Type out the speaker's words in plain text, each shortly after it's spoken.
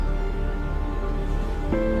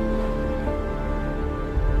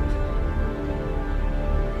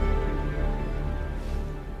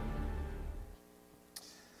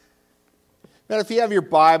And if you have your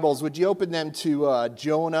Bibles, would you open them to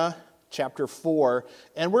Jonah chapter 4?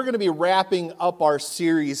 And we're going to be wrapping up our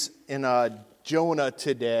series in Jonah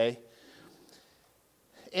today.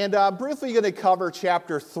 And briefly going to cover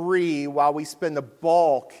chapter 3 while we spend the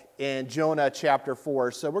bulk in Jonah chapter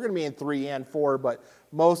 4. So we're going to be in 3 and 4, but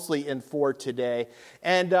mostly in 4 today.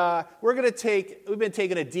 And we've been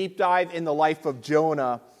taking a deep dive in the life of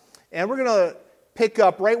Jonah. And we're going to pick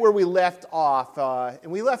up right where we left off.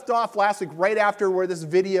 And we left off last week right after where this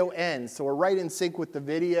video ends. So we're right in sync with the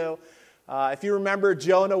video. If you remember,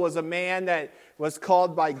 Jonah was a man that was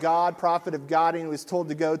called by God, prophet of God, and he was told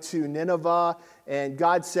to go to Nineveh. And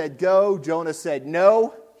God said, go. Jonah said,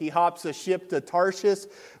 no. He hops a ship to Tarshish,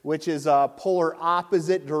 which is a polar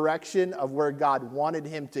opposite direction of where God wanted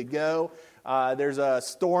him to go. There's a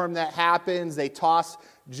storm that happens. They toss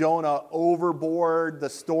Jonah overboard. The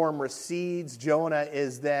storm recedes. Jonah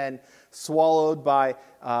is then swallowed by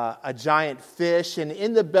a giant fish. And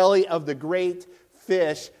in the belly of the great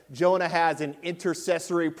fish, Jonah has an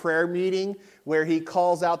intercessory prayer meeting where he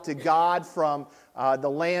calls out to God from the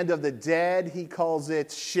land of the dead. He calls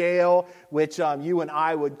it Sheol, which you and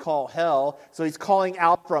I would call hell. So he's calling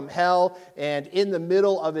out from hell, and in the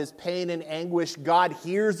middle of his pain and anguish, God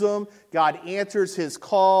hears him. God answers his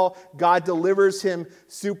call. God delivers him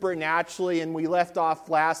supernaturally. And we left off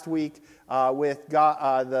last week with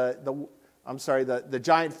God, the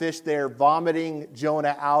giant fish there vomiting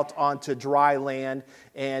Jonah out onto dry land.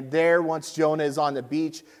 And there, once Jonah is on the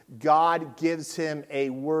beach, God gives him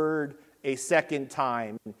a word a second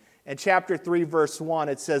time. In chapter 3, verse 1,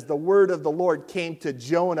 it says, the word of the Lord came to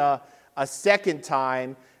Jonah a second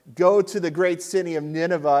time. Go to the great city of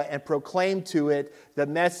Nineveh and proclaim to it the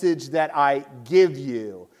message that I give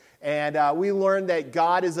you. And we learned that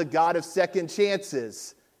God is a God of second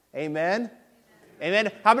chances. Amen?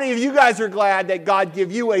 Amen. How many of you guys are glad that God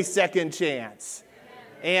give you a second chance?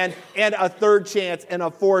 And a third chance and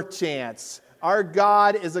a fourth chance? Our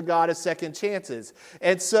God is a God of second chances.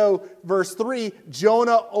 And so, verse 3,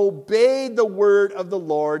 Jonah obeyed the word of the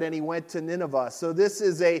Lord and he went to Nineveh. So this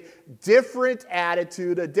is a different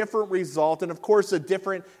attitude, a different result, and of course a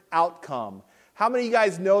different outcome. How many of you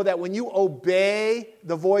guys know that when you obey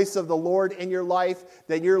the voice of the Lord in your life,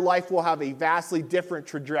 that your life will have a vastly different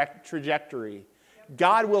trajectory?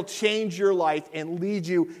 God will change your life and lead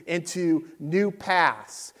you into new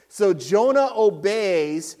paths. So Jonah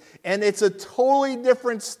obeys, and it's a totally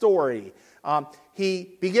different story.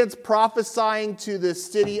 He begins prophesying to the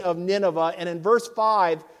city of Nineveh, and in verse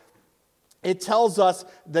 5, it tells us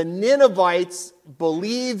the Ninevites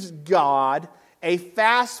believed God, a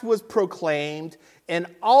fast was proclaimed, and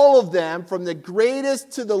all of them, from the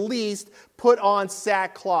greatest to the least, put on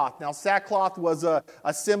sackcloth. Now, sackcloth was a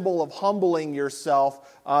symbol of humbling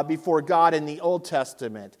yourself before God in the Old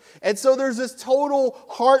Testament. And so there's this total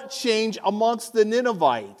heart change amongst the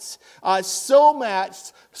Ninevites. So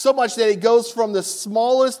much that it goes from the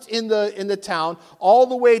smallest in the town all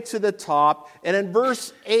the way to the top. And in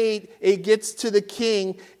verse 8, it gets to the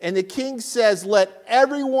king. And the king says, let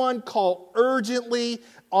everyone call urgently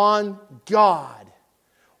on God.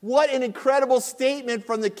 What an incredible statement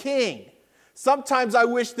from the king. Sometimes I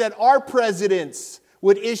wish that our presidents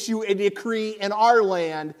would issue a decree in our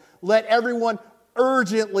land, let everyone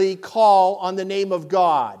urgently call on the name of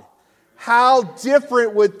God. How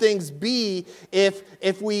different would things be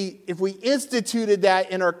if we instituted that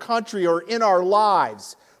in our country or in our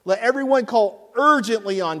lives? Let everyone call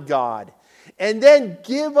urgently on God. And then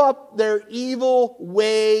give up their evil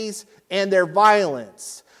ways and their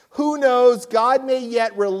violence. Who knows, God may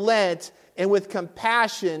yet relent and with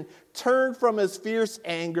compassion turn from his fierce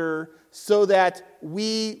anger so that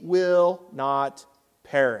we will not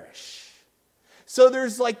perish. So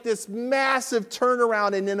there's like this massive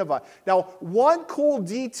turnaround in Nineveh. Now, one cool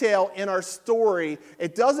detail in our story,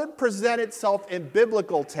 it doesn't present itself in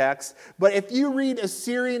biblical text, but if you read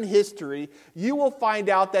Assyrian history, you will find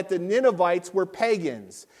out that the Ninevites were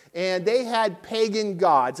pagans. And they had pagan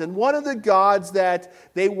gods. And one of the gods that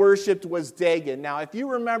they worshipped was Dagon. Now, if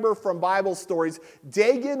you remember from Bible stories,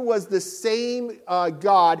 Dagon was the same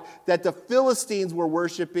god that the Philistines were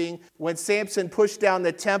worshiping when Samson pushed down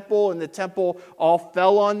the temple and the temple all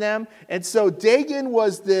fell on them. And so Dagon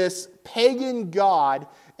was this pagan god.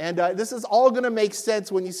 And this is all going to make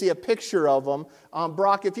sense when you see a picture of him.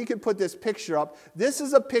 Brock, if you could put this picture up. This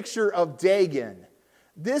is a picture of Dagon.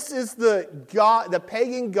 This is the god, the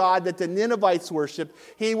pagan god that the Ninevites worshiped.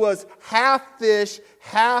 He was half fish,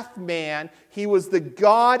 half man. He was the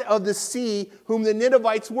god of the sea whom the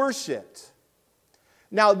Ninevites worshipped.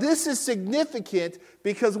 Now, this is significant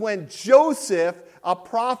because when Joseph a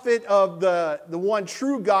prophet of the one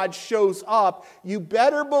true God shows up, you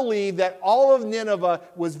better believe that all of Nineveh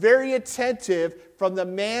was very attentive from the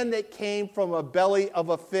man that came from a belly of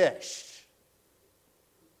a fish.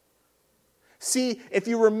 See, if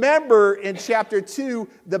you remember in chapter 2,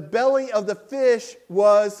 the belly of the fish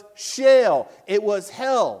was Sheol. It was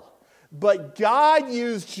hell. But God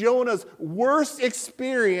used Jonah's worst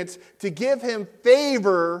experience to give him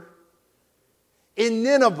favor in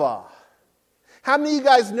Nineveh. How many of you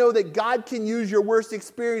guys know that God can use your worst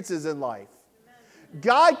experiences in life?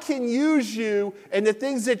 God can use you and the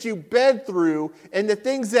things that you've been through and the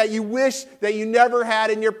things that you wish that you never had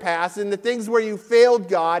in your past and the things where you failed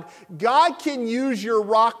God. God can use your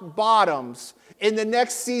rock bottoms in the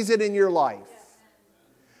next season in your life.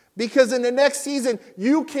 Because in the next season,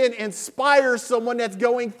 you can inspire someone that's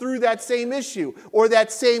going through that same issue or that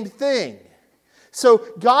same thing. So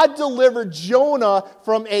God delivered Jonah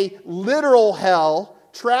from a literal hell,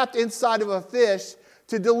 trapped inside of a fish,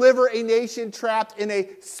 to deliver a nation trapped in a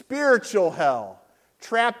spiritual hell,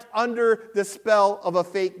 trapped under the spell of a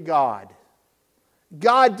fake God.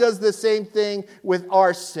 God does the same thing with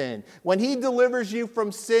our sin. When He delivers you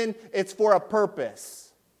from sin, it's for a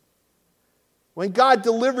purpose. When God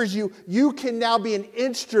delivers you, you can now be an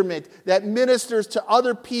instrument that ministers to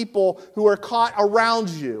other people who are caught around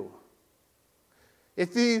you.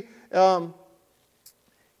 If you...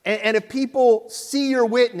 And if people see your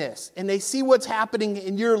witness and they see what's happening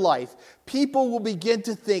in your life, people will begin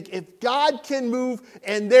to think, if God can move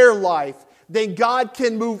in their life, then God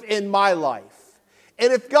can move in my life.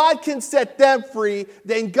 And if God can set them free,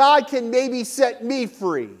 then God can maybe set me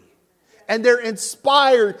free. And they're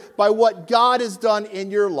inspired by what God has done in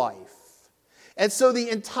your life. And so the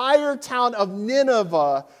entire town of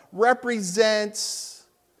Nineveh represents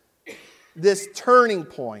this turning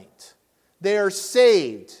point. They are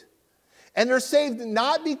saved. And they're saved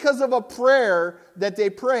not because of a prayer that they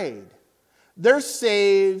prayed. They're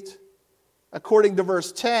saved, according to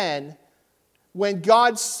verse 10, when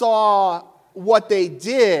God saw what they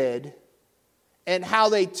did and how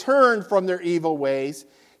they turned from their evil ways,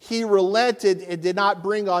 He relented and did not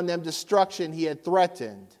bring on them destruction He had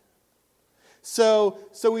threatened. So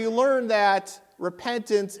we learn that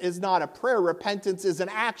repentance is not a prayer. Repentance is an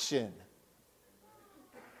action.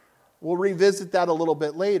 We'll revisit that a little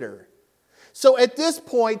bit later. So at this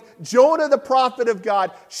point, Jonah, the prophet of God,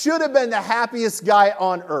 should have been the happiest guy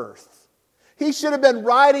on earth. He should have been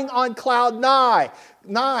riding on cloud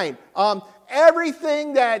nine.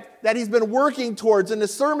 Everything that he's been working towards in the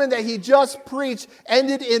sermon that he just preached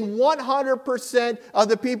ended in 100% of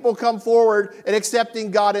the people come forward and accepting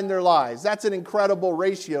God in their lives. That's an incredible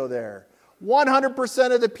ratio there.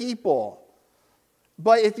 100% of the people.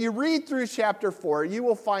 But if you read through chapter 4, you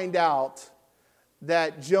will find out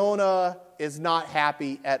that Jonah is not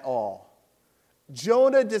happy at all.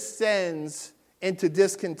 Jonah descends into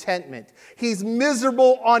discontentment. He's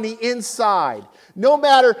miserable on the inside. No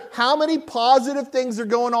matter how many positive things are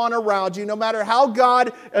going on around you, no matter how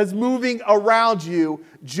God is moving around you,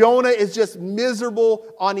 Jonah is just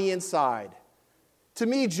miserable on the inside. To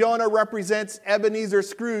me, Jonah represents Ebenezer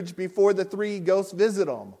Scrooge before the three ghosts visit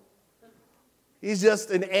him. He's just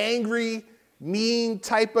an angry, mean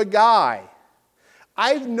type of guy.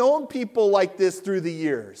 I've known people like this through the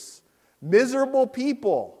years. Miserable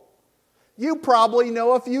people. You probably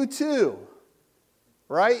know a few too.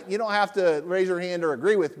 Right? You don't have to raise your hand or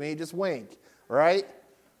agree with me. Just wink. Right?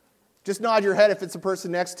 Just nod your head if it's the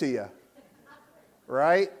person next to you.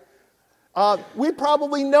 Right? We've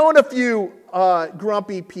probably known a few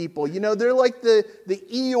grumpy people. You know, they're like the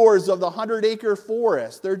Eeyores of the 100-acre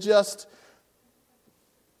forest. They're just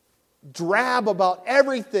drab about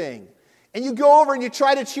everything. And you go over and you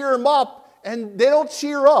try to cheer them up, and they don't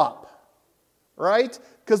cheer up, right?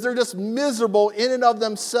 Because they're just miserable in and of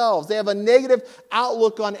themselves. They have a negative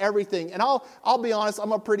outlook on everything. And I'll be honest,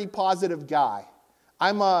 I'm a pretty positive guy.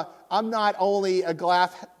 I'm not only a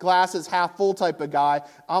glass is half full type of guy.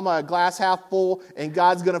 I'm a glass half full, and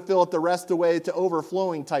God's going to fill it the rest of the way to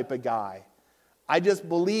overflowing type of guy. I just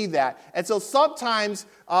believe that. And so sometimes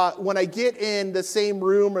when I get in the same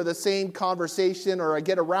room or the same conversation or I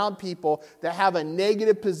get around people that have a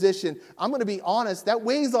negative position, I'm going to be honest, that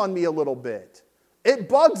weighs on me a little bit. It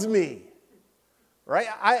bugs me, right?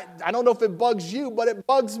 I don't know if it bugs you, but it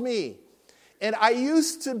bugs me. And I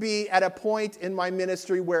used to be at a point in my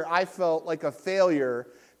ministry where I felt like a failure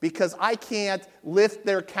because I can't lift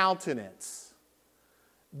their countenance.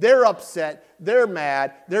 They're upset, they're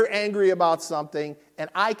mad, they're angry about something, and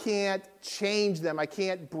I can't change them. I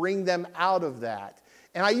can't bring them out of that.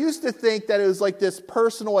 And I used to think that it was like this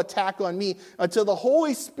personal attack on me until the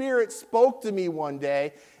Holy Spirit spoke to me one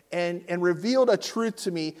day and revealed a truth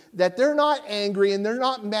to me that they're not angry and they're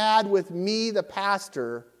not mad with me, the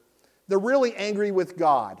pastor. They're really angry with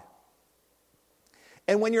God.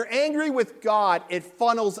 And when you're angry with God, it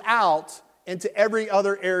funnels out into every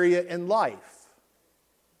other area in life.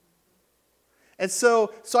 And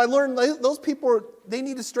so I learned those people, they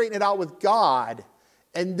need to straighten it out with God,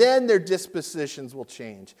 and then their dispositions will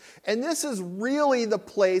change. And this is really the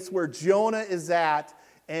place where Jonah is at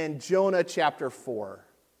in Jonah chapter 4.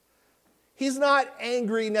 He's not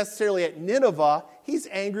angry necessarily at Nineveh, he's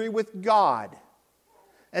angry with God.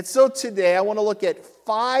 And so today I want to look at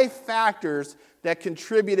 5 factors that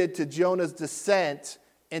contributed to Jonah's descent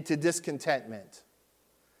into discontentment.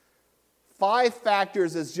 5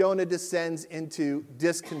 factors as Jonah descends into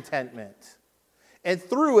discontentment. And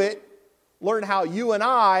through it, learn how you and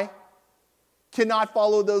I cannot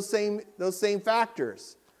follow those same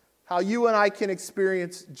factors. How you and I can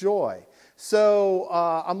experience joy. So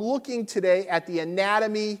I'm looking today at the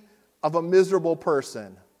anatomy of a miserable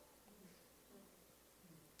person.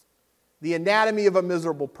 The anatomy of a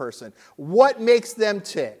miserable person. What makes them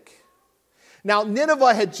tick? Now,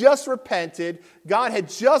 Nineveh had just repented. God had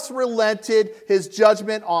just relented his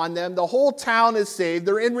judgment on them. The whole town is saved.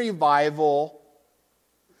 They're in revival.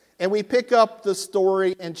 And we pick up the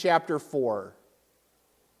story in chapter 4.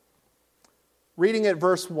 Reading at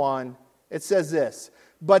verse 1, it says this,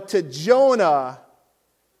 "But to Jonah,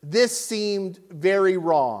 this seemed very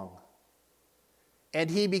wrong,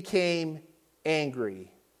 and he became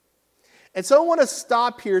angry." And so I want to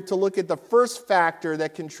stop here to look at the first factor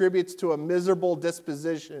that contributes to a miserable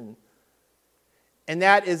disposition, and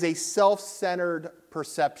that is a self-centered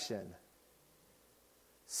perception.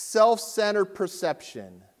 Self-centered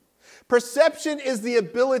perception. Perception is the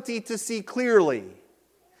ability to see clearly.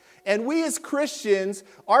 And we as Christians,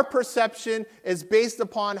 our perception is based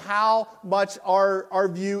upon how much our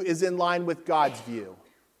view is in line with God's view.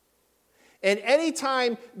 And any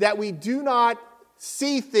time that we do not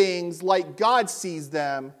see things like God sees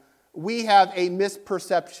them, we have a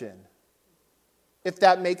misperception, if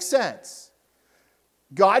that makes sense.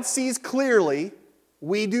 God sees clearly,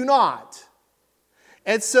 we do not.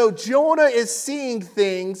 And so Jonah is seeing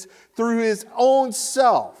things through his own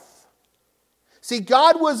self. See,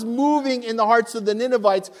 God was moving in the hearts of the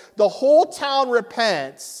Ninevites. The whole town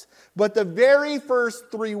repents, but the very first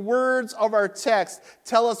 3 words of our text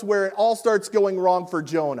tell us where it all starts going wrong for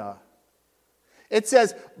Jonah. It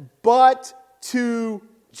says, "But to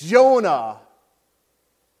Jonah,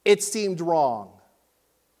 it seemed wrong."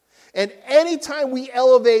 And anytime we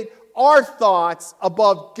elevate our thoughts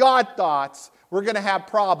above God's thoughts, we're going to have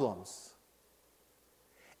problems.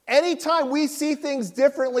 Anytime we see things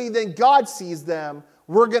differently than God sees them,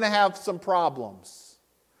 we're going to have some problems.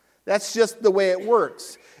 That's just the way it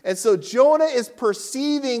works. And so Jonah is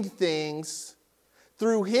perceiving things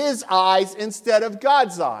through his eyes instead of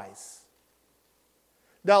God's eyes.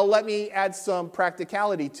 Now, let me add some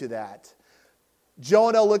practicality to that.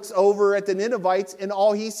 Jonah looks over at the Ninevites, and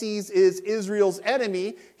all he sees is Israel's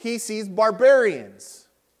enemy. He sees barbarians.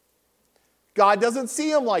 God doesn't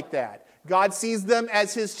see them like that. God sees them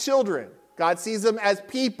as his children. God sees them as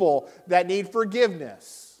people that need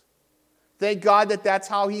forgiveness. Thank God that that's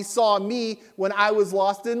how he saw me when I was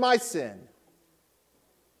lost in my sin.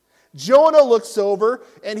 Jonah looks over,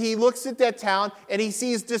 and he looks at that town, and he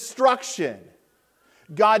sees destruction.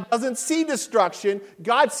 God doesn't see destruction.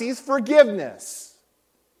 God sees forgiveness.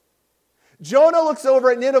 Jonah looks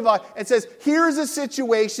over at Nineveh and says, "Here's a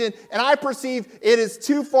situation, and I perceive it is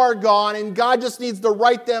too far gone, and God just needs to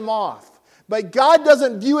write them off." But God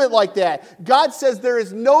doesn't view it like that. God says there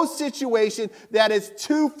is no situation there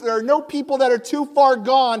are no people that are too far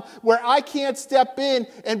gone where I can't step in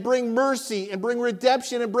and bring mercy and bring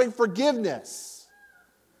redemption and bring forgiveness.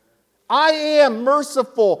 I am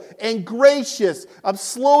merciful and gracious. I'm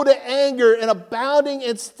slow to anger and abounding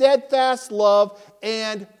in steadfast love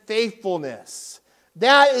and faithfulness.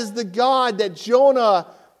 That is the God that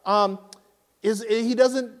Jonah he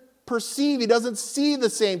doesn't perceive. He doesn't see the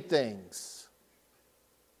same things.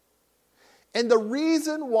 And the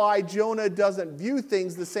reason why Jonah doesn't view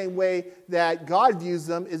things the same way that God views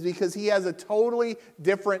them is because he has a totally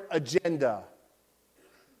different agenda.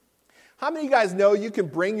 How many of you guys know you can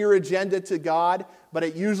bring your agenda to God, but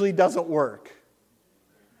it usually doesn't work?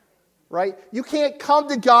 Right? You can't come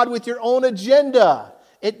to God with your own agenda.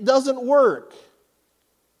 It doesn't work.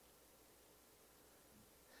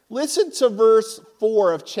 Listen to verse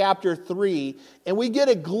 4 of chapter 3, and we get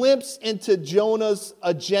a glimpse into Jonah's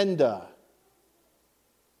agenda.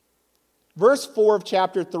 Verse 4 of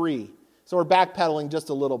chapter 3. So we're backpedaling just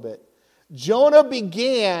a little bit. Jonah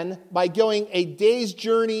began by going a day's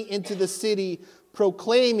journey into the city,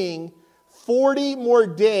 proclaiming 40 more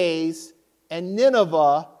days and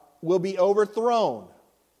Nineveh will be overthrown.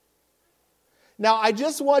 Now, I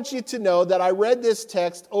just want you to know that I read this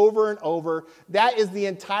text over and over. That is the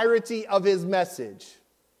entirety of his message.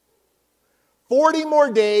 40 more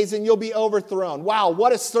days and you'll be overthrown. Wow,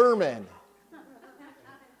 what a sermon.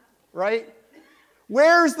 Right?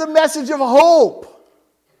 Where's the message of hope?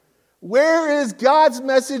 Where is God's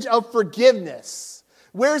message of forgiveness?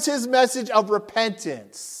 Where's his message of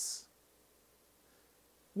repentance?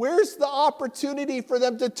 Where's the opportunity for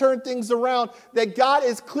them to turn things around that God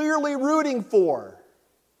is clearly rooting for?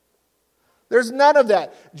 There's none of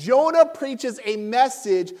that. Jonah preaches a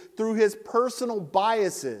message through his personal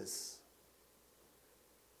biases.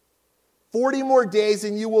 40 more days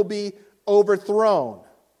and you will be overthrown.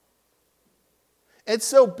 And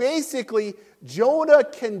so basically, Jonah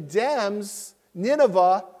condemns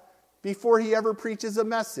Nineveh before he ever preaches a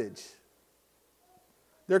message.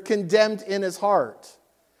 They're condemned in his heart.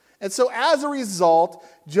 And so as a result,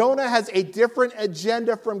 Jonah has a different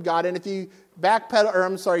agenda from God. And if you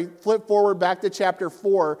flip forward back to chapter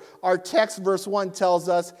 4, our text, verse 1, tells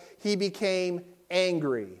us he became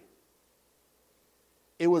angry.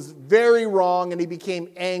 It was very wrong, and he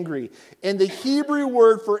became angry. And the Hebrew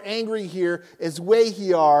word for angry here is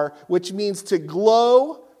wehiar, which means to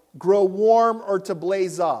glow, grow warm, or to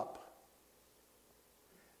blaze up.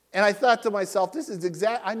 And I thought to myself,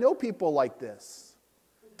 I know people like this.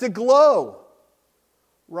 To glow,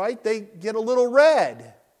 right? They get a little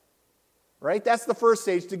red, right? That's the first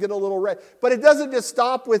stage, to get a little red. But it doesn't just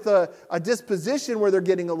stop with a disposition where they're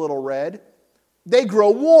getting a little red. They grow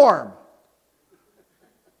warm.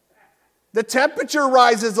 The temperature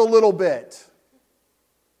rises a little bit.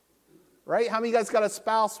 Right? How many of you guys got a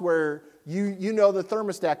spouse where you know the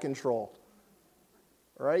thermostat control?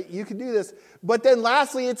 Right? You can do this. But then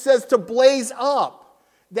lastly, it says to blaze up.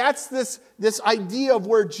 That's this idea of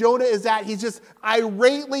where Jonah is at. He's just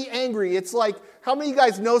irately angry. It's like, how many of you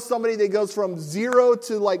guys know somebody that goes from 0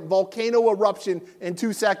 to like volcano eruption in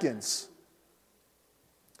 2 seconds?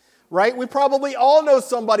 Right? We probably all know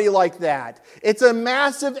somebody like that. It's a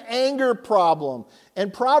massive anger problem.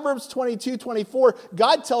 And Proverbs 22:24,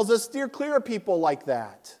 God tells us steer clear of people like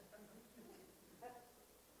that.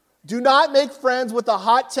 Do not make friends with a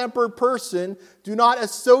hot-tempered person. Do not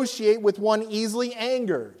associate with one easily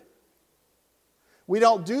angered. We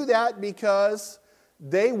don't do that because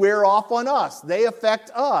they wear off on us. They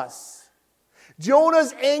affect us.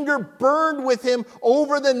 Jonah's anger burned with him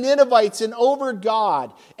over the Ninevites and over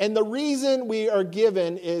God. And the reason we are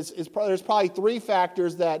given is there's probably three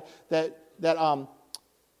factors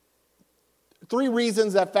three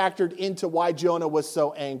reasons that factored into why Jonah was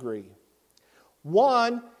so angry.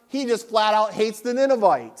 One, he just flat out hates the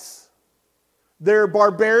Ninevites. They're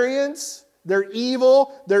barbarians, they're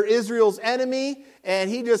evil, they're Israel's enemy, and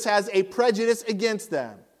he just has a prejudice against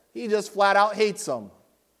them. He just flat out hates them.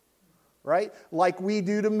 Right? Like we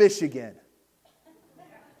do to Michigan.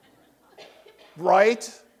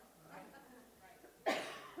 Right?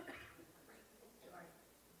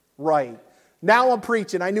 Right. Now I'm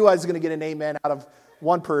preaching. I knew I was going to get an amen out of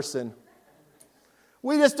one person.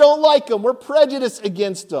 We just don't like them. We're prejudiced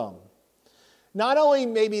against them. Not only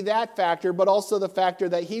maybe that factor, but also the factor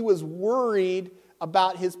that he was worried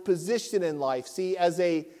about his position in life. See, as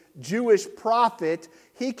a Jewish prophet,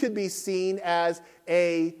 he could be seen as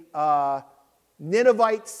a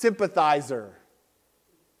Ninevite sympathizer.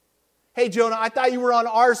 Hey, Jonah, I thought you were on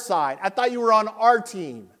our side. I thought you were on our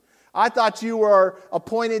team. I thought you were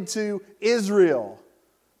appointed to Israel.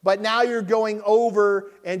 But now you're going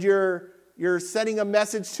over and you're sending a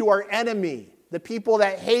message to our enemy, the people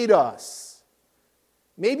that hate us.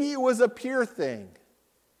 Maybe it was a pure thing.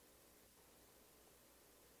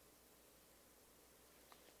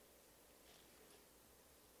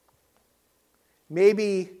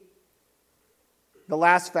 Maybe the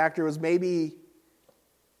last factor was maybe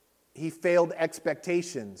he failed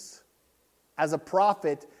expectations. As a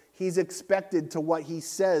prophet, he's expected to what he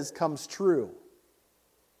says comes true.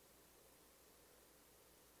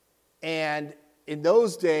 And in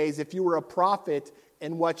those days, if you were a prophet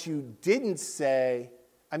and what you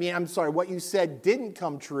what you said didn't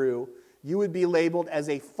come true, you would be labeled as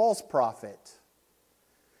a false prophet.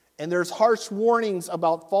 And there's harsh warnings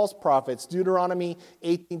about false prophets. Deuteronomy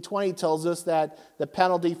 18:20 tells us that the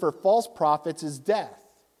penalty for false prophets is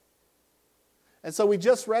death. And so we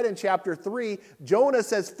just read in chapter 3, Jonah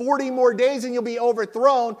says 40 more days and you'll be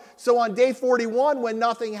overthrown. So on day 41, when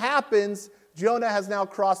nothing happens, Jonah has now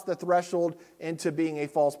crossed the threshold into being a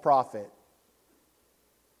false prophet.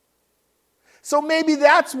 So maybe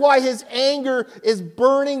that's why his anger is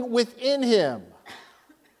burning within him.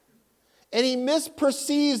 And he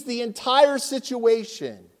misperceives the entire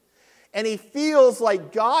situation. And he feels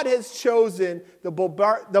like God has chosen the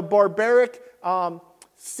barbaric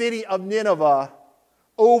city of Nineveh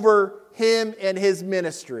over him and his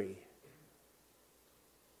ministry.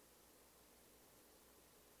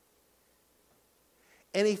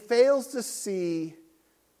 And he fails to see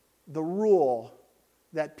the rule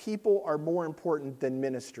that people are more important than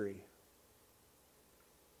ministry.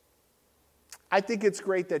 I think it's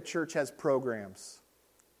great that church has programs.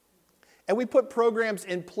 And we put programs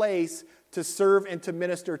in place to serve and to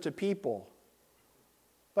minister to people.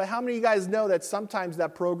 But how many of you guys know that sometimes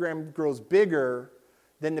that program grows bigger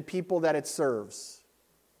than the people that it serves?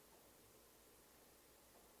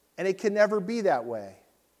 And it can never be that way.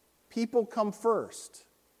 People come first.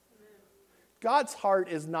 God's heart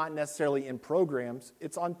is not necessarily in programs,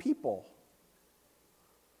 it's on people.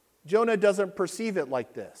 Jonah doesn't perceive it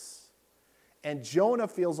like this. And Jonah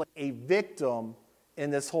feels like a victim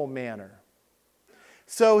in this whole manner.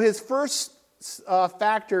 So his first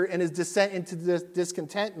factor in his descent into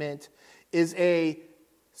discontentment is a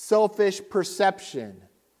selfish perception.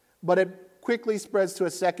 But it quickly spreads to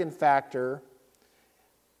a second factor.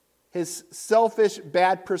 His selfish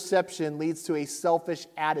bad perception leads to a selfish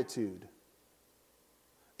attitude.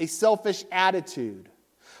 A selfish attitude.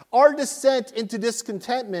 Our descent into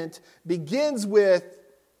discontentment begins with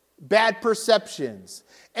bad perceptions.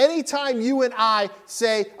 Anytime you and I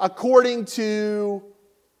say, according to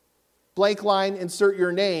blank line, insert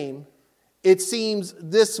your name, it seems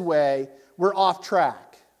this way, we're off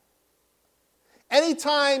track.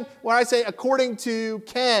 Anytime when I say, according to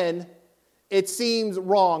Ken, it seems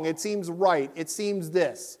wrong, it seems right, it seems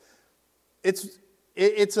this. It's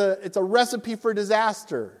a recipe for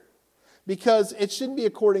disaster, because it shouldn't be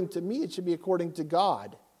according to me, it should be according to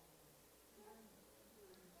God.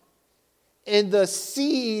 And the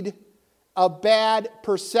seed of bad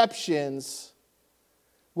perceptions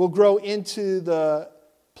will grow into the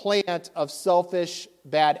plant of selfish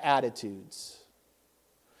bad attitudes.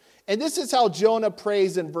 And this is how Jonah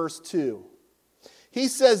prays in verse 2. He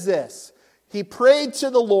says this. He prayed to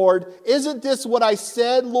the Lord, "Isn't this what I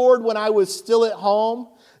said, Lord, when I was still at home,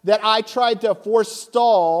 that I tried to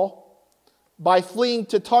forestall by fleeing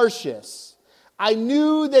to Tarshish? I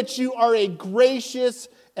knew that you are a gracious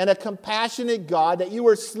and a compassionate God, that you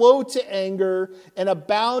are slow to anger and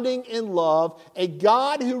abounding in love, a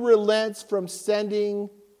God who relents from sending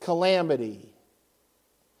calamity."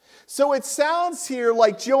 So it sounds here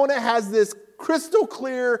like Jonah has this crystal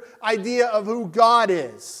clear idea of who God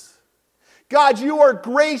is. God, you are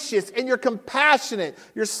gracious and you're compassionate.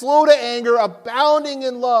 You're slow to anger, abounding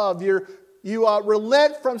in love. You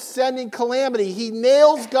relent from sending calamity. He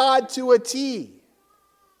nails God to a T.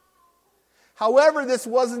 However, this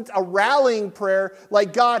wasn't a rallying prayer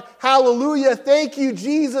like, God, hallelujah, thank you,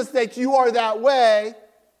 Jesus, that you are that way.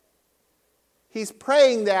 He's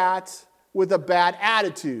praying that with a bad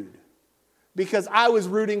attitude, because I was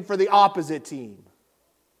rooting for the opposite team.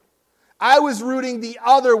 I was rooting the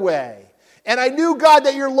other way. And I knew, God,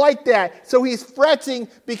 that you're like that. So he's fretting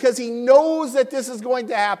because he knows that this is going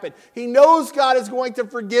to happen. He knows God is going to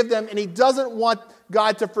forgive them, and he doesn't want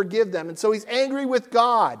God to forgive them. And so he's angry with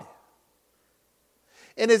God.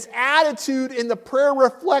 And his attitude in the prayer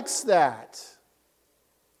reflects that.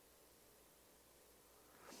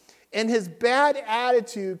 And his bad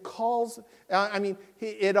attitude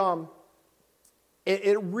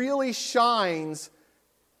it really shines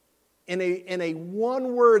in a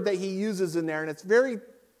one word that he uses in there, and it's very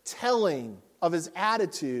telling of his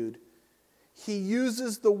attitude. He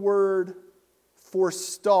uses the word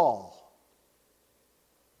forestall.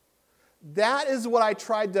 That is what I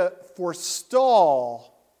tried to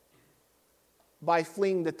forestall by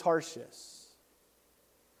fleeing to Tarshish.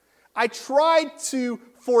 I tried to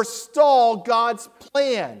forestall God's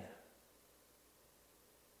plan.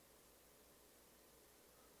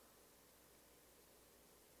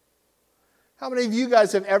 How many of you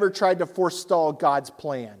guys have ever tried to forestall God's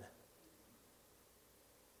plan?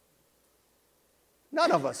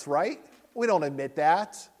 None of us, right? We don't admit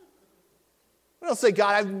that. We don't say,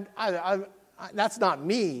 God, that's not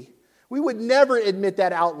me. We would never admit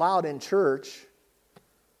that out loud in church.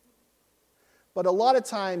 But a lot of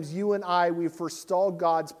times, you and I, we forestall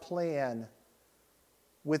God's plan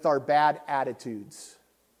with our bad attitudes.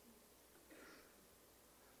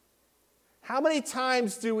 How many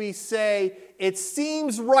times do we say, it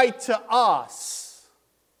seems right to us?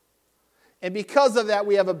 And because of that,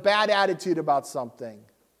 we have a bad attitude about something.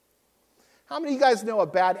 How many of you guys know a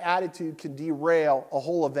bad attitude can derail a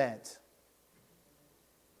whole event?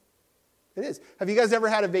 It is. Have you guys ever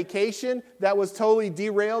had a vacation that was totally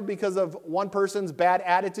derailed because of one person's bad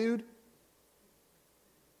attitude?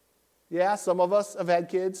 Yeah, some of us have had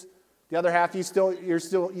kids. The other half, you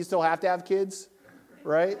still have to have kids,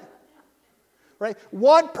 right? Right?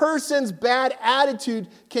 One person's bad attitude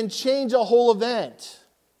can change a whole event.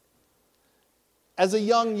 As a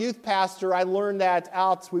young youth pastor, I learned that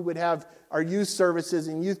we would have our youth services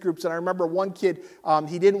and youth groups. And I remember one kid,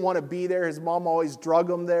 he didn't want to be there. His mom always drug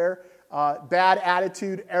him there. Bad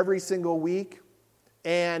attitude every single week.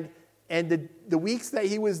 And the weeks that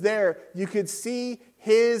he was there, you could see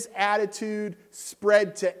his attitude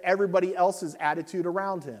spread to everybody else's attitude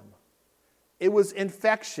around him. It was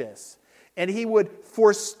infectious. And he would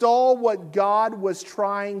forestall what God was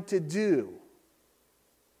trying to do.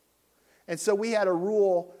 And so we had a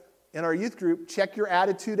rule in our youth group, check your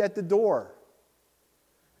attitude at the door.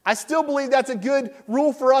 I still believe that's a good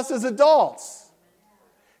rule for us as adults.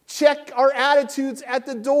 Check our attitudes at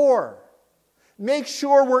the door. Make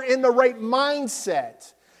sure we're in the right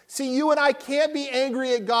mindset. See, you and I can't be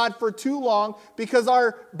angry at God for too long because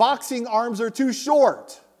our boxing arms are too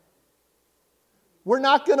short. We're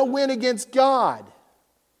not going to win against God.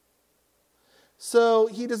 So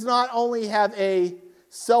he does not only have a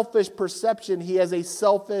selfish perception, he has a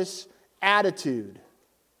selfish attitude.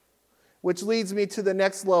 Which leads me to the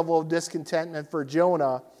next level of discontentment for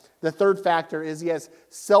Jonah. The third factor is he has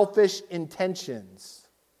selfish intentions.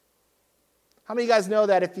 How many of you guys know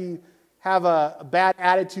that if you have a bad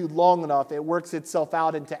attitude long enough, it works itself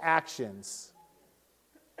out into actions?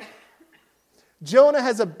 Jonah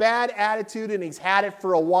has a bad attitude and he's had it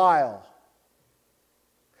for a while.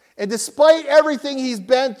 And despite everything he's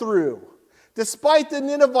been through, despite the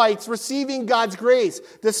Ninevites receiving God's grace,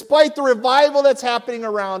 despite the revival that's happening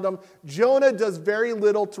around him, Jonah does very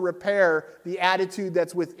little to repair the attitude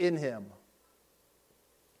that's within him.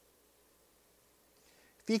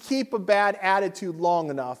 If you keep a bad attitude long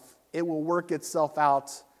enough, it will work itself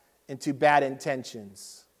out into bad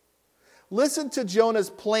intentions. Listen to Jonah's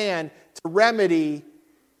plan to remedy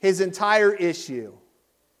his entire issue,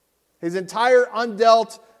 his entire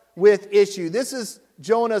undealt with issue. This is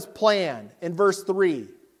Jonah's plan in verse 3,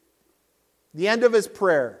 the end of his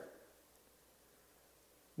prayer.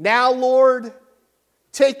 Now, Lord,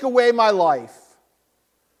 take away my life,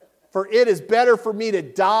 for it is better for me to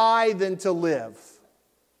die than to live.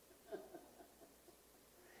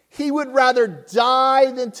 He would rather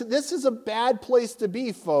die than to... This is a bad place to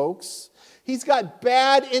be, folks. He's got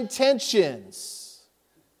bad intentions.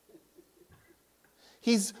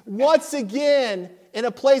 He's once again in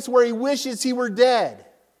a place where he wishes he were dead.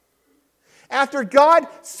 After God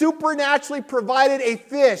supernaturally provided a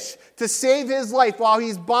fish to save his life while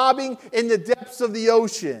he's bobbing in the depths of the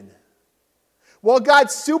ocean, while God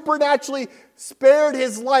supernaturally spared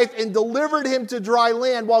his life and delivered him to dry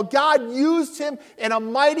land, while God used him in a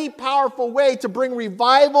mighty, powerful way to bring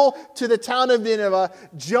revival to the town of Nineveh,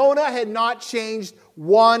 Jonah had not changed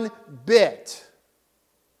one bit.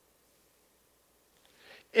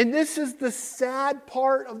 And this is the sad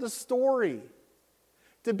part of the story.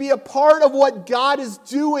 To be a part of what God is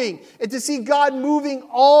doing and to see God moving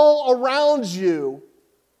all around you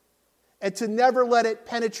and to never let it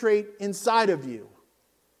penetrate inside of you.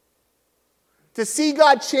 To see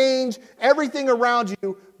God change everything around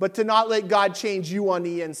you, but to not let God change you on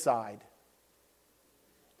the inside.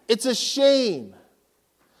 It's a shame.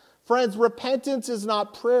 Friends, repentance is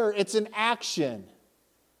not prayer, it's an action.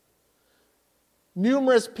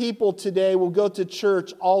 Numerous people today will go to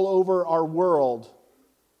church all over our world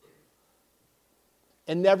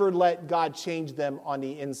and never let God change them on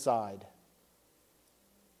the inside.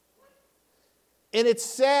 And it's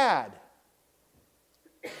sad.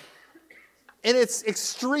 And it's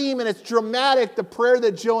extreme and it's dramatic, the prayer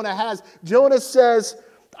that Jonah has. Jonah says,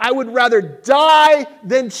 I would rather die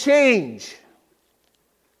than change.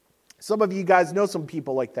 Some of you guys know some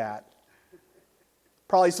people like that.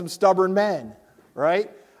 Probably some stubborn men,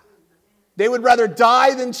 right? They would rather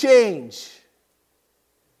die than change.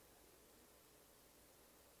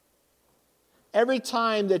 Every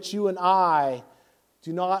time that you and I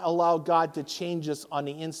do not allow God to change us on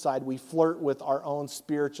the inside, we flirt with our own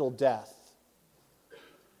spiritual death.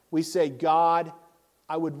 We say, God,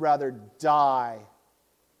 I would rather die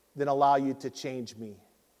than allow you to change me.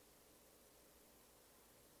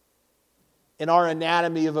 In our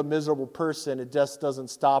anatomy of a miserable person, it just doesn't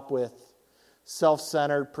stop with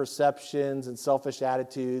self-centered perceptions and selfish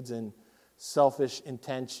attitudes and selfish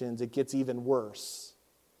intentions. It gets even worse.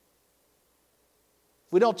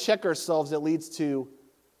 If we don't check ourselves, it leads to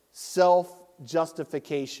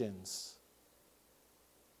self-justifications.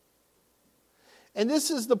 And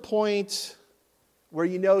this is the point where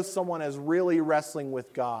you know someone is really wrestling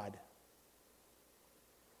with God.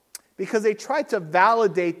 Because they try to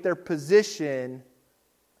validate their position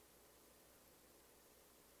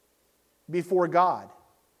before God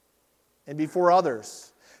and before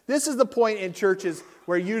others. This is the point in churches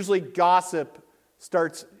where usually gossip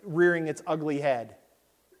starts rearing its ugly head.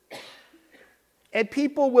 And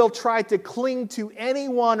people will try to cling to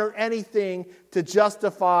anyone or anything to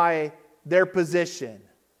justify their position.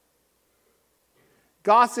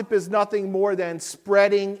 Gossip is nothing more than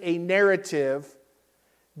spreading a narrative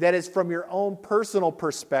that is from your own personal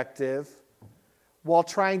perspective while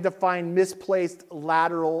trying to find misplaced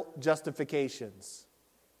lateral justifications.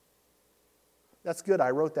 That's good. I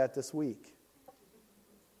wrote that this week.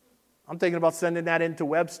 I'm thinking about sending that into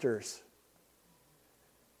Webster's.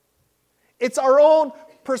 It's our own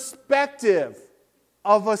perspective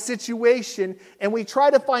of a situation, and we try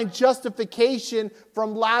to find justification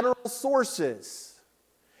from lateral sources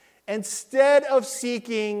instead of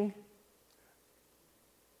seeking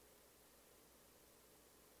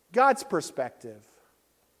God's perspective.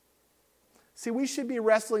 See, we should be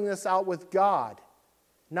wrestling this out with God,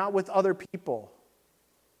 not with other people.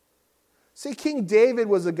 See, King David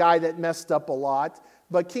was a guy that messed up a lot,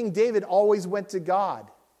 but King David always went to God.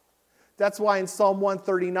 That's why in Psalm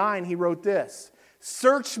 139 he wrote this: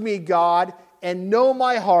 "Search me, God, and know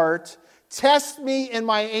my heart. Test me in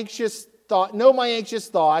my anxious thought. Know my anxious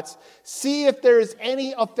thoughts. See if there is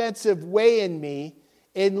any offensive way in me,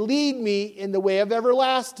 and lead me in the way of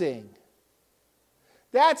everlasting."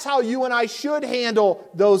 That's how you and I should handle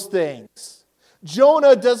those things.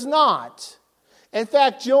 Jonah does not. In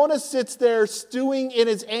fact, Jonah sits there stewing in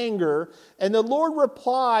his anger, and the Lord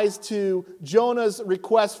replies to Jonah's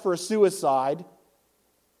request for suicide.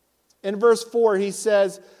 In verse 4, he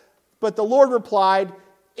says, "But the Lord replied,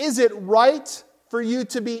 'Is it right for you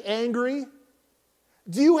to be angry?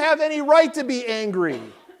 Do you have any right to be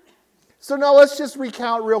angry?'" So now let's just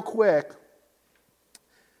recount real quick.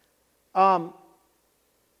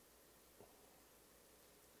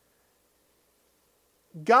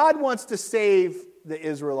 God wants to save the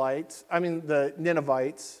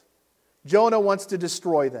Ninevites. Jonah wants to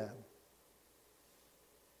destroy them.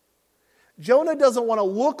 Jonah doesn't want to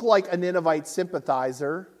look like a Ninevite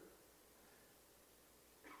sympathizer.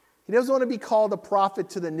 He doesn't want to be called a prophet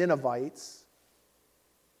to the Ninevites.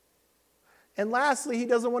 And lastly, he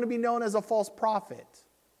doesn't want to be known as a false prophet.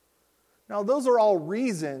 Now, those are all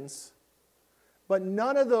reasons, but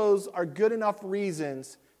none of those are good enough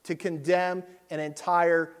reasons to condemn an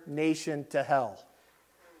entire nation to hell.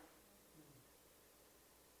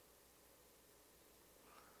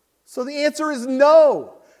 So the answer is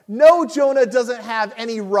no. No, Jonah doesn't have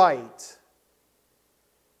any right.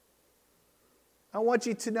 I want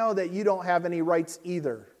you to know that you don't have any rights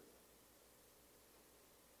either.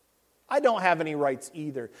 I don't have any rights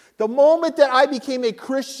either. The moment that I became a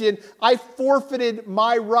Christian, I forfeited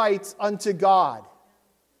my rights unto God.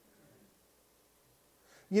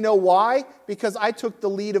 You know why? Because I took the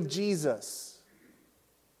lead of Jesus.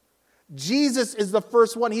 Jesus is the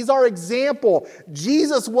first one. He's our example.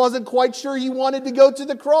 Jesus wasn't quite sure he wanted to go to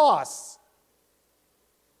the cross.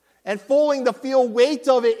 And feeling the full weight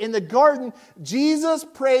of it in the garden, Jesus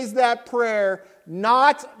prays that prayer,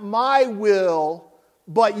 "Not my will,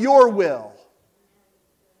 but your will."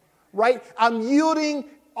 Right? I'm yielding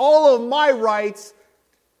all of my rights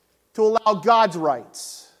to allow God's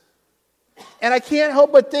rights. And I can't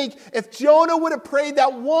help but think, if Jonah would have prayed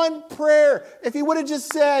that one prayer, if he would have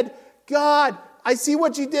just said, "God, I see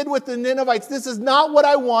what you did with the Ninevites. This is not what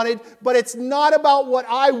I wanted, but it's not about what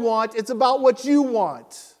I want. It's about what you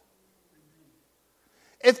want."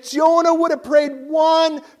 If Jonah would have prayed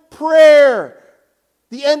one prayer,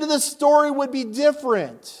 the end of the story would be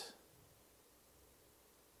different.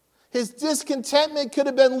 His discontentment could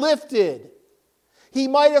have been lifted. He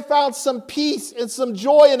might have found some peace and some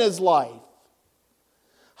joy in his life.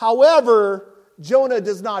 However, Jonah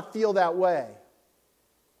does not feel that way.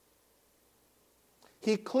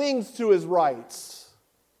 He clings to his rights.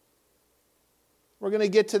 We're going to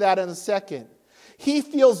get to that in a second. He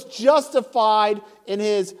feels justified in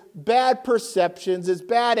his bad perceptions, his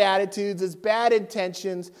bad attitudes, his bad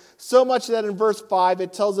intentions, so much that in verse 5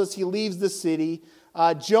 it tells us he leaves the city.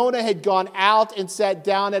 Jonah had gone out and sat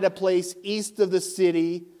down at a place east of the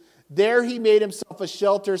city. There he made himself a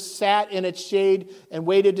shelter, sat in its shade, and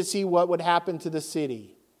waited to see what would happen to the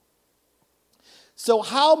city. So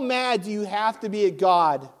how mad do you have to be at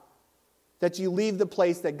God that you leave the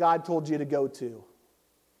place that God told you to go to?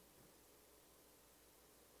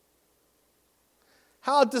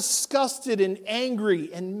 How disgusted and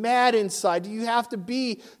angry and mad inside do you have to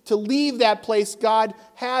be to leave that place God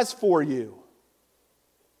has for you?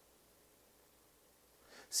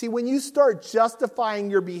 See, when you start justifying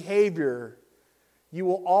your behavior, you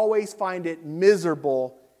will always find it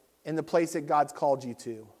miserable in the place that God's called you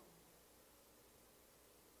to.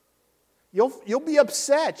 You'll be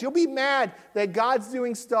upset. You'll be mad that God's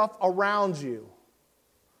doing stuff around you.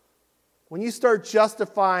 When you start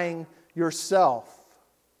justifying yourself,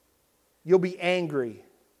 you'll be angry.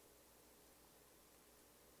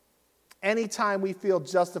 Anytime we feel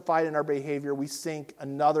justified in our behavior, we sink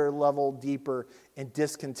another level deeper in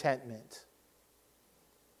discontentment.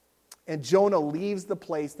 And Jonah leaves the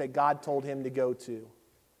place that God told him to go to.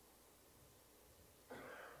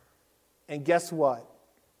 And guess what?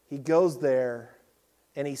 He goes there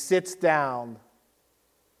and he sits down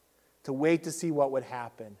to wait to see what would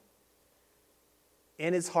happen.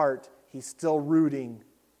 In his heart, he's still rooting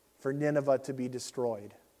for Nineveh to be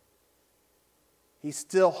destroyed. He's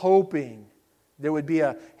still hoping there would be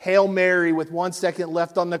a Hail Mary with 1 second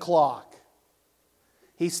left on the clock.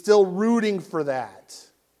 He's still rooting for that.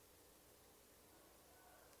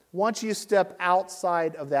 Once you step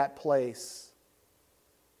outside of that place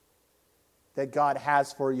that God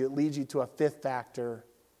has for you, it leads you to a fifth factor,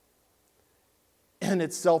 and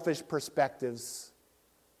it's selfish perspectives.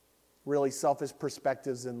 Really selfish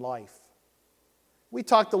perspectives in life. We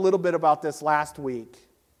talked a little bit about this last week.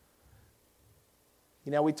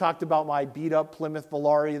 You know, we talked about my beat-up Plymouth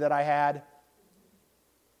Volare that I had.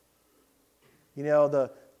 You know,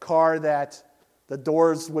 the car that the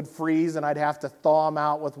doors would freeze and I'd have to thaw them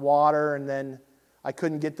out with water, and then I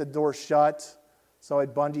couldn't get the door shut, so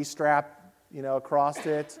I'd bungee strap, across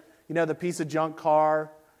it. The piece of junk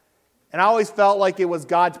car. And I always felt like it was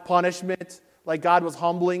God's punishment, like God was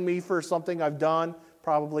humbling me for something I've done.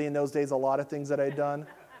 Probably in those days, a lot of things that I'd done,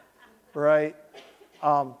 right?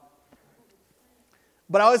 But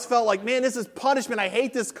I always felt like, man, this is punishment. I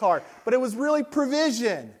hate this car. But it was really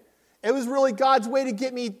provision. It was really God's way to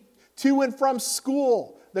get me to and from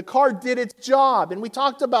school. The car did its job. And we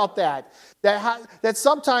talked about that. That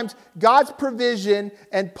sometimes God's provision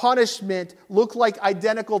and punishment look like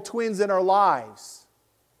identical twins in our lives.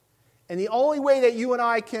 And the only way that you and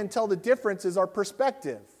I can tell the difference is our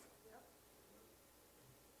perspective.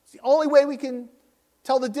 It's the only way we can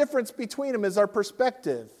tell the difference between them is our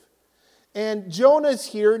perspective. And Jonah's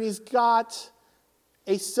here, and he's got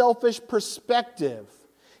a selfish perspective.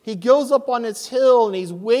 He goes up on this hill, and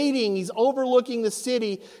he's waiting. He's overlooking the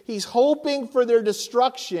city. He's hoping for their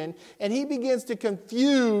destruction, and he begins to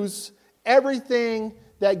confuse everything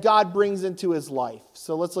that God brings into his life.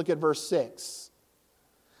 So let's look at verse 6.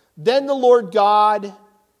 Then the Lord God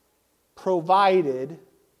provided,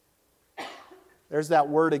 there's that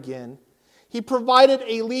word again. He provided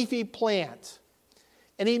a leafy plant.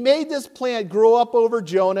 And he made this plant grow up over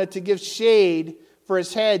Jonah to give shade for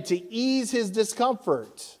his head, to ease his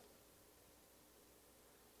discomfort.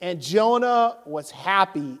 And Jonah was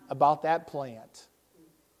happy about that plant.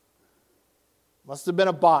 Must have been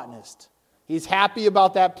a botanist. He's happy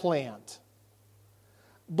about that plant.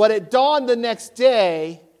 But at dawn the next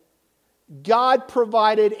day, God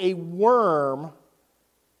provided a worm.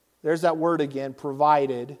 There's that word again,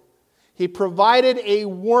 provided. He provided a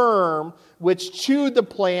worm which chewed the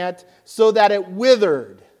plant so that it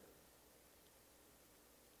withered.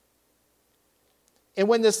 And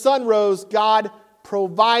when the sun rose, God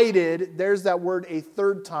provided, there's that word a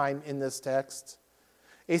third time in this text,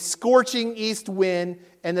 a scorching east wind,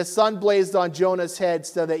 and the sun blazed on Jonah's head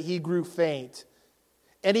so that he grew faint.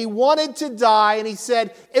 And he wanted to die, and he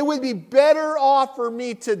said, it would be better off for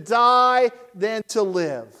me to die than to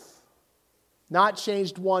live. Not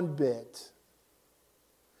changed one bit.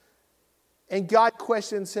 And God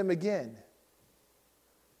questions him again.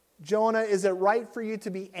 Jonah, is it right for you to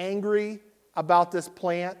be angry about this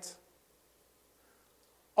plant?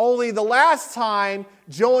 Only the last time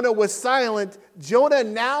Jonah was silent, Jonah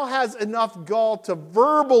now has enough gall to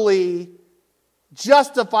verbally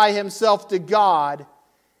justify himself to God.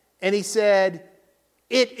 And he said,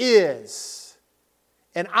 it is.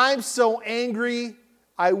 And I'm so angry,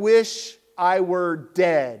 I wish I were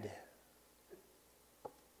dead.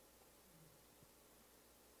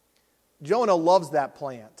 Jonah loves that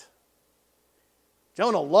plant.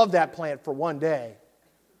 Jonah loved that plant for one day.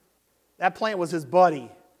 That plant was his buddy.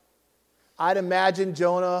 I'd imagine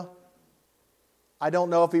Jonah, I don't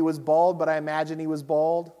know if he was bald, but I imagine he was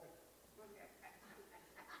bald.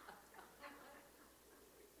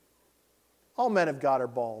 All men of God are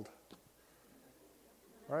bald.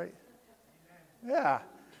 Right? Yeah.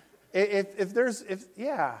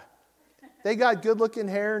 They got good-looking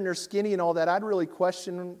hair and they're skinny and all that. I'd really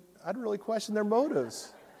question their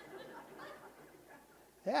motives.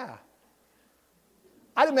 Yeah.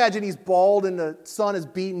 I'd imagine he's bald and the sun is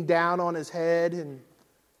beating down on his head. And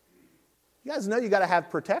you guys know you got to have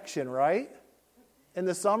protection, right? In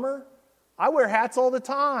the summer, I wear hats all the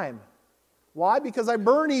time. Why? Because I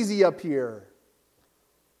burn easy up here.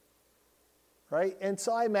 Right? And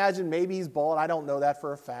so I imagine maybe he's bald. I don't know that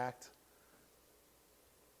for a fact.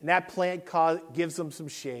 And that plant gives him some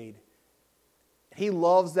shade. He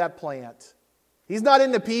loves that plant. He's not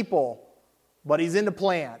into people, but he's into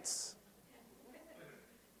plants.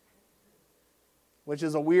 Which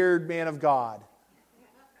is a weird man of God.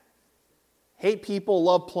 Hate people,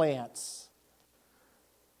 love plants.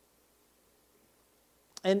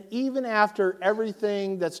 And even after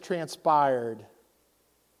everything that's transpired,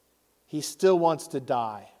 he still wants to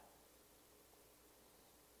die.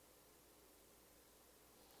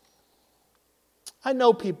 I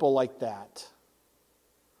know people like that.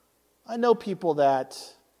 I know people that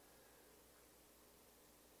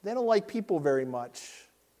they don't like people very much.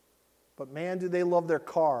 But man, do they love their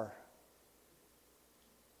car.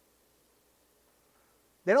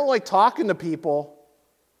 They don't like talking to people.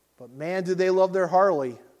 But man, do they love their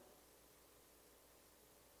Harley.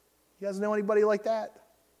 You guys know anybody like that?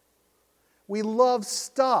 We love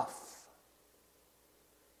stuff.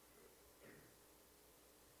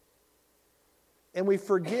 And we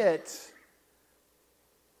forget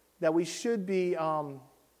that we should be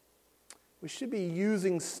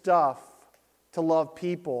using stuff to love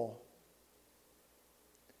people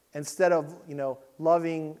instead of,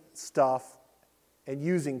 loving stuff and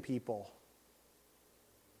using people.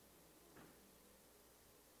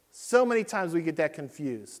 So many times we get that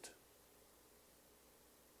confused.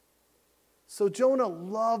 So Jonah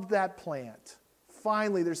loved that plant.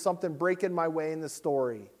 Finally, there's something breaking my way in the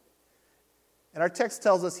story. And our text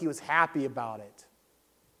tells us he was happy about it.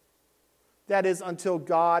 That is, until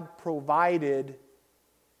God provided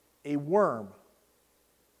a worm.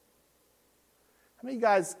 How many of you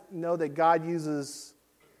guys know that God uses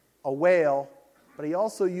a whale, but he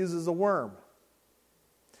also uses a worm?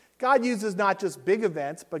 God uses not just big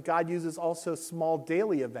events, but God uses also small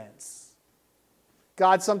daily events.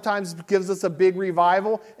 God sometimes gives us a big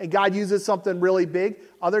revival, and God uses something really big.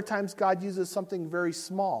 Other times, God uses something very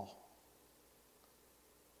small.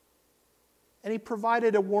 And he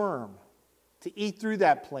provided a worm to eat through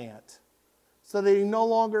that plant so that he no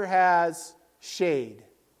longer has shade.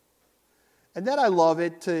 And then I love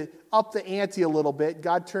it, to up the ante a little bit.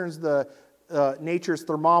 God turns the nature's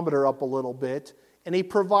thermometer up a little bit, and he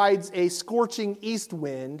provides a scorching east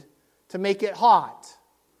wind to make it hot.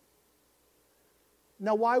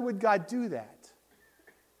 Now, why would God do that?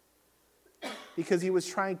 Because he was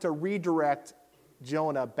trying to redirect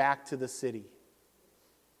Jonah back to the city.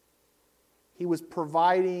 He was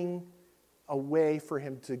providing a way for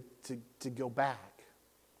him to go back.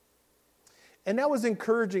 And that was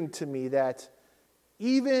encouraging to me, that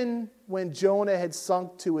even when Jonah had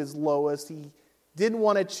sunk to his lowest, he didn't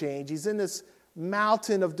want to change. He's in this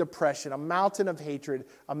mountain of depression, a mountain of hatred,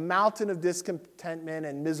 a mountain of discontentment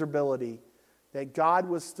and miserability, that God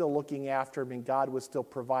was still looking after him and God was still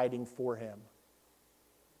providing for him.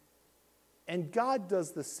 And God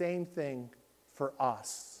does the same thing for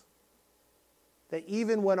us. That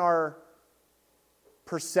even when our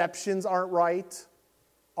perceptions aren't right,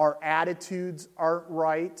 our attitudes aren't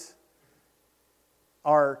right,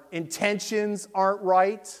 our intentions aren't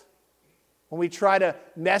right, when we try to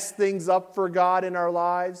mess things up for God in our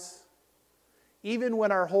lives, even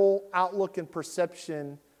when our whole outlook and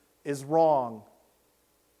perception is wrong,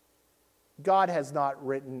 God has not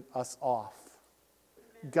written us off.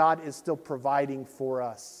 God is still providing for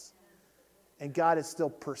us. And God is still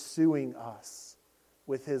pursuing us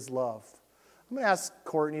with his love. I'm going to ask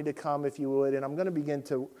Courtney to come, if you would, and I'm going to begin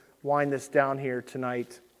to wind this down here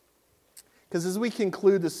tonight. Because as we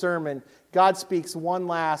conclude the sermon, God speaks one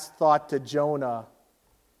last thought to Jonah.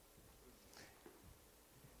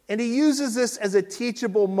 And he uses this as a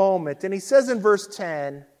teachable moment. And he says in verse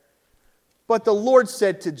 10, "But the Lord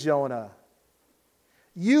said to Jonah,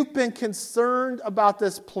 you've been concerned about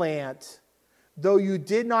this plant, though you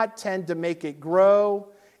did not tend to make it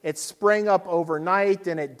grow. It sprang up overnight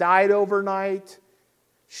and it died overnight.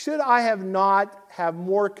 Should I have not have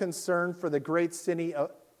more concern for the great city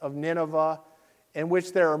of Nineveh, in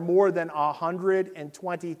which there are more than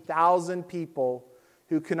 120,000 people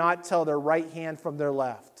who cannot tell their right hand from their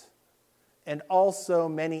left, and also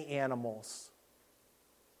many animals?"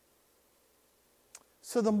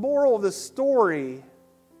 So the moral of the story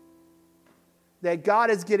that God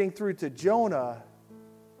is getting through to Jonah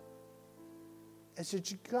is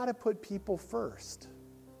that you got to put people first.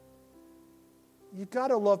 You got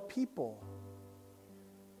to love people.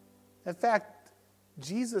 In fact,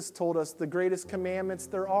 Jesus told us the greatest commandments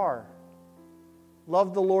there are.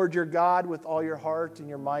 Love the Lord your God with all your heart and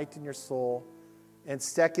your might and your soul. And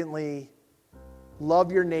secondly,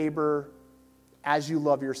 love your neighbor as you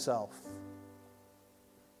love yourself.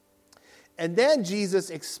 And then Jesus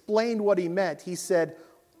explained what he meant. He said,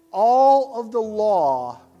 all of the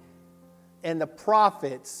law and the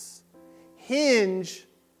prophets hinge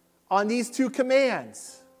on these two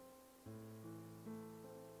commands.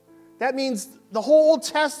 That means the whole Old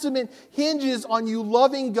Testament hinges on you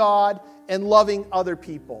loving God and loving other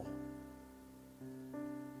people.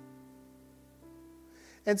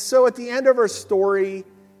 And so at the end of our story,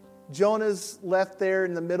 Jonah's left there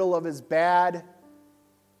in the middle of his bad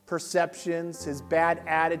perceptions, his bad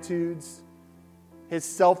attitudes, his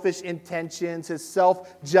selfish intentions, his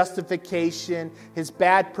self-justification, his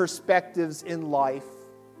bad perspectives in life.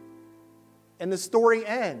 And the story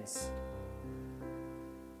ends.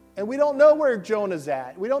 And we don't know where Jonah's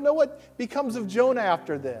at. We don't know what becomes of Jonah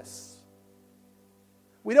after this.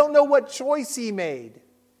 We don't know what choice he made.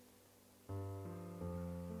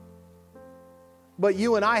 But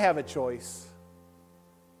you and I have a choice.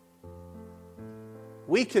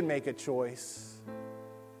 We can make a choice.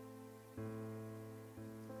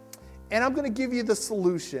 And I'm going to give you the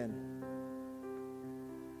solution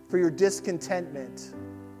for your discontentment.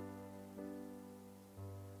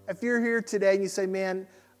 If you're here today and you say, man,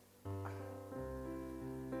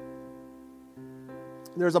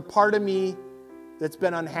 there's a part of me that's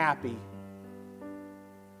been unhappy.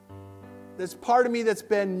 There's part of me that's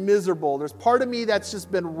been miserable. There's part of me that's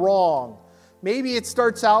just been wrong. Maybe it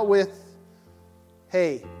starts out with,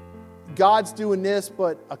 hey, God's doing this,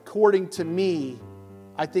 but according to me,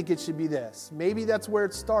 I think it should be this. Maybe that's where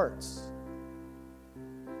it starts.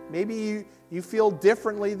 Maybe you feel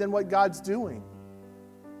differently than what God's doing.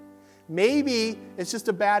 Maybe it's just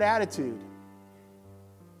a bad attitude.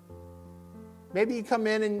 Maybe you come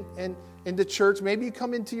in and into church. Maybe you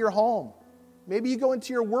come into your home. Maybe you go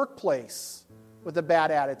into your workplace with a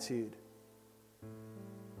bad attitude.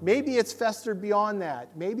 Maybe it's festered beyond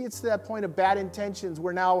that. Maybe it's to that point of bad intentions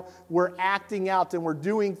where now we're acting out and we're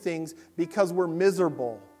doing things because we're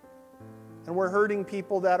miserable and we're hurting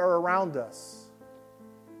people that are around us.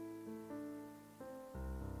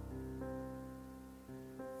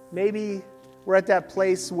 Maybe we're at that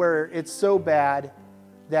place where it's so bad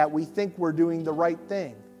that we think we're doing the right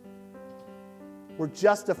thing. We're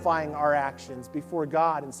justifying our actions before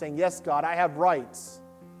God and saying, yes, God, I have rights.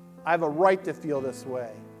 I have a right to feel this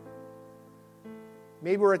way.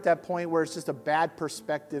 Maybe we're at that point where it's just a bad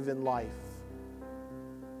perspective in life.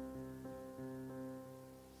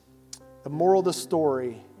 The moral of the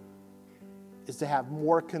story is to have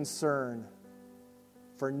more concern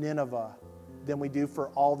for Nineveh than we do for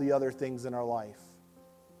all the other things in our life.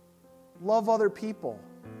 Love other people.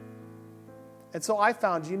 And so I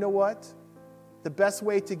found, you know what? The best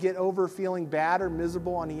way to get over feeling bad or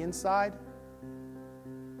miserable on the inside?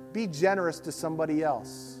 Be generous to somebody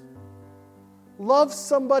else. Love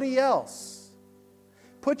somebody else.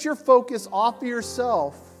 Put your focus off of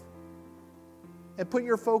yourself and put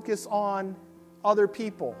your focus on other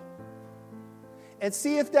people. And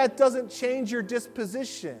see if that doesn't change your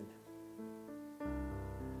disposition.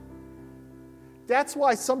 That's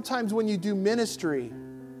why sometimes when you do ministry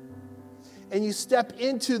and you step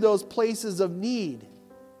into those places of need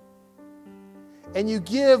and you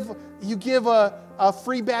give a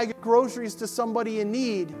free bag of groceries to somebody in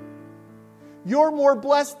need, you're more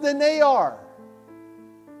blessed than they are.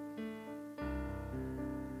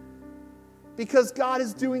 Because God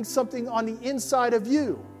is doing something on the inside of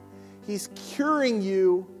you. He's curing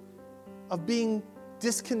you of being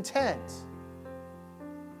discontent.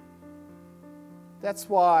 That's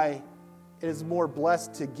why it is more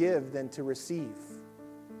blessed to give than to receive.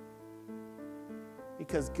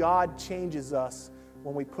 Because God changes us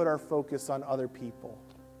when we put our focus on other people.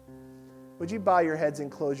 Would you bow your heads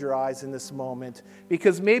and close your eyes in this moment?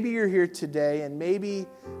 Because maybe you're here today and maybe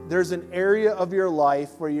there's an area of your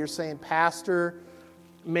life where you're saying, Pastor,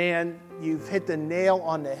 man, you've hit the nail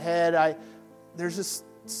on the head. There's just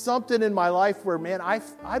something in my life where, man,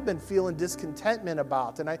 I've been feeling discontentment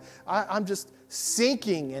about. And I'm just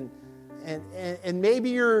sinking. And maybe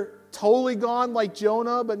you're totally gone like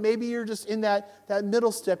Jonah, but maybe you're just in that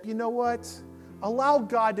middle step. You know what? Allow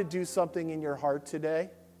God to do something in your heart today.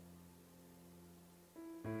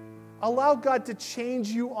 Allow God to change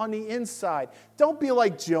you on the inside. Don't be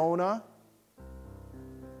like Jonah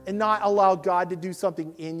and not allow God to do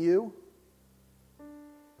something in you.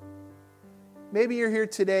 Maybe you're here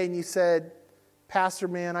today and you said, Pastor,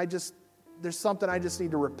 man, there's something I just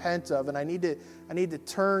need to repent of, and I need to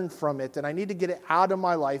turn from it, and I need to get it out of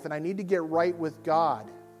my life, and I need to get right with God.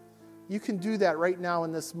 You can do that right now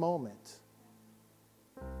in this moment.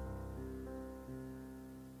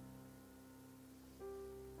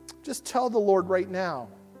 Just tell the Lord right now.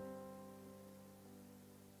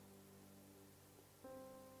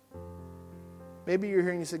 Maybe you're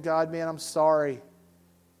here and you say, God, man, I'm sorry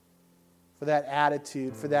for that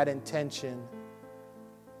attitude, for that intention.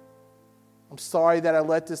 I'm sorry that I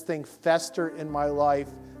let this thing fester in my life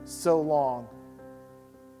so long.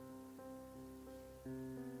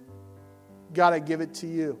 God, I give it to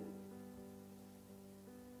you.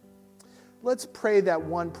 Let's pray that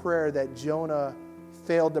one prayer that Jonah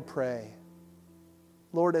failed to pray.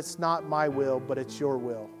 Lord, it's not my will, but it's your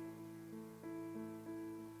will.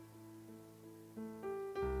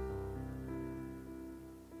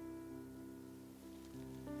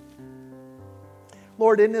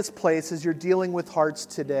 Lord, in this place, as you're dealing with hearts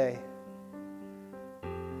today,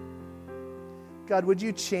 God, would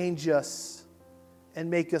you change us and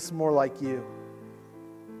make us more like you?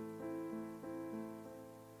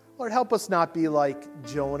 Lord, help us not be like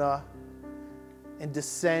Jonah and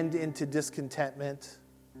descend into discontentment.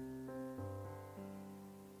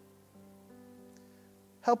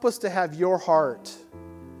 Help us to have your heart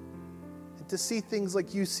and to see things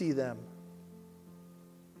like you see them.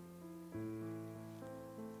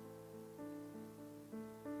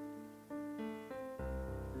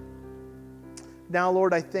 Now,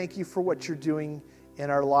 Lord, I thank you for what you're doing in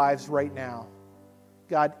our lives right now.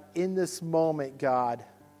 God, in this moment, God,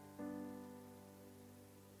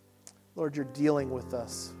 Lord, you're dealing with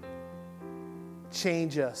us.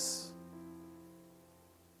 Change us.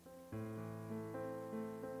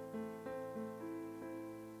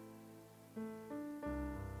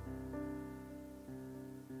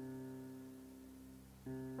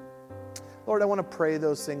 Lord, I want to pray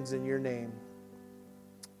those things in your name.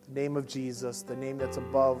 The name of Jesus, the name that's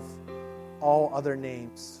above all other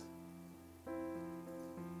names.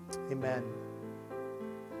 Amen.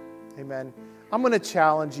 Amen. I'm going to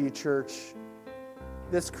challenge you, church,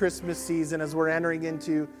 this Christmas season as we're entering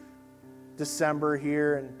into December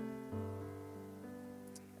here.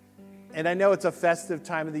 And I know it's a festive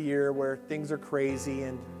time of the year where things are crazy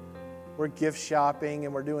and we're gift shopping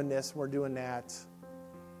and we're doing this and we're doing that.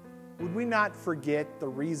 Would we not forget the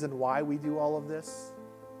reason why we do all of this?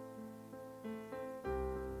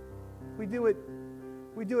 We do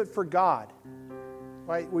it for God,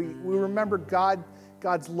 right? We remember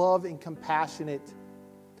God's love and compassion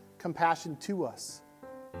to us,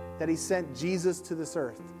 that he sent Jesus to this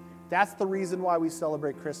earth. That's the reason why we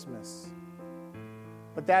celebrate Christmas.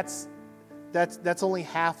 But that's only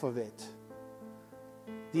half of it.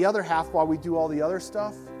 The other half, why we do all the other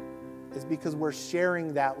stuff, is because we're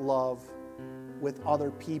sharing that love with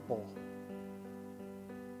other people.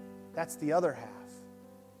 That's the other half.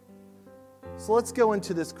 So let's go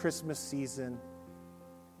into this Christmas season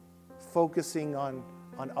focusing on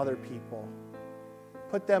other people.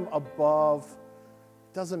 Put them above.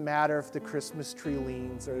 Doesn't matter if the Christmas tree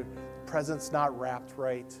leans or the present's not wrapped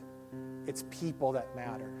right. It's people that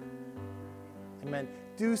matter. Amen.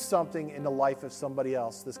 Do something in the life of somebody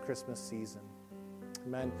else this Christmas season.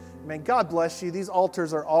 Amen. Amen. God bless you. These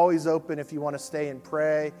altars are always open if you want to stay and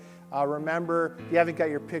pray. Remember, if you haven't got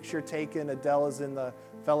your picture taken, Adele is in the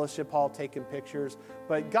fellowship hall taking pictures.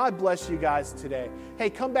 But God bless you guys today. Hey,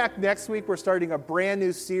 come back next week. We're starting a brand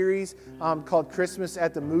new series called Christmas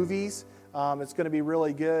at the Movies. It's going to be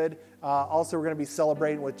really good. Also, we're going to be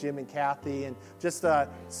celebrating with Jim and Kathy and just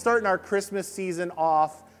starting our Christmas season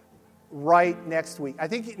off right next week. I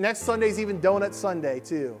think next Sunday is even Donut Sunday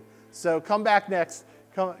too. So come back next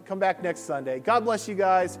Sunday. God bless you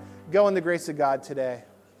guys. Go in the grace of God today.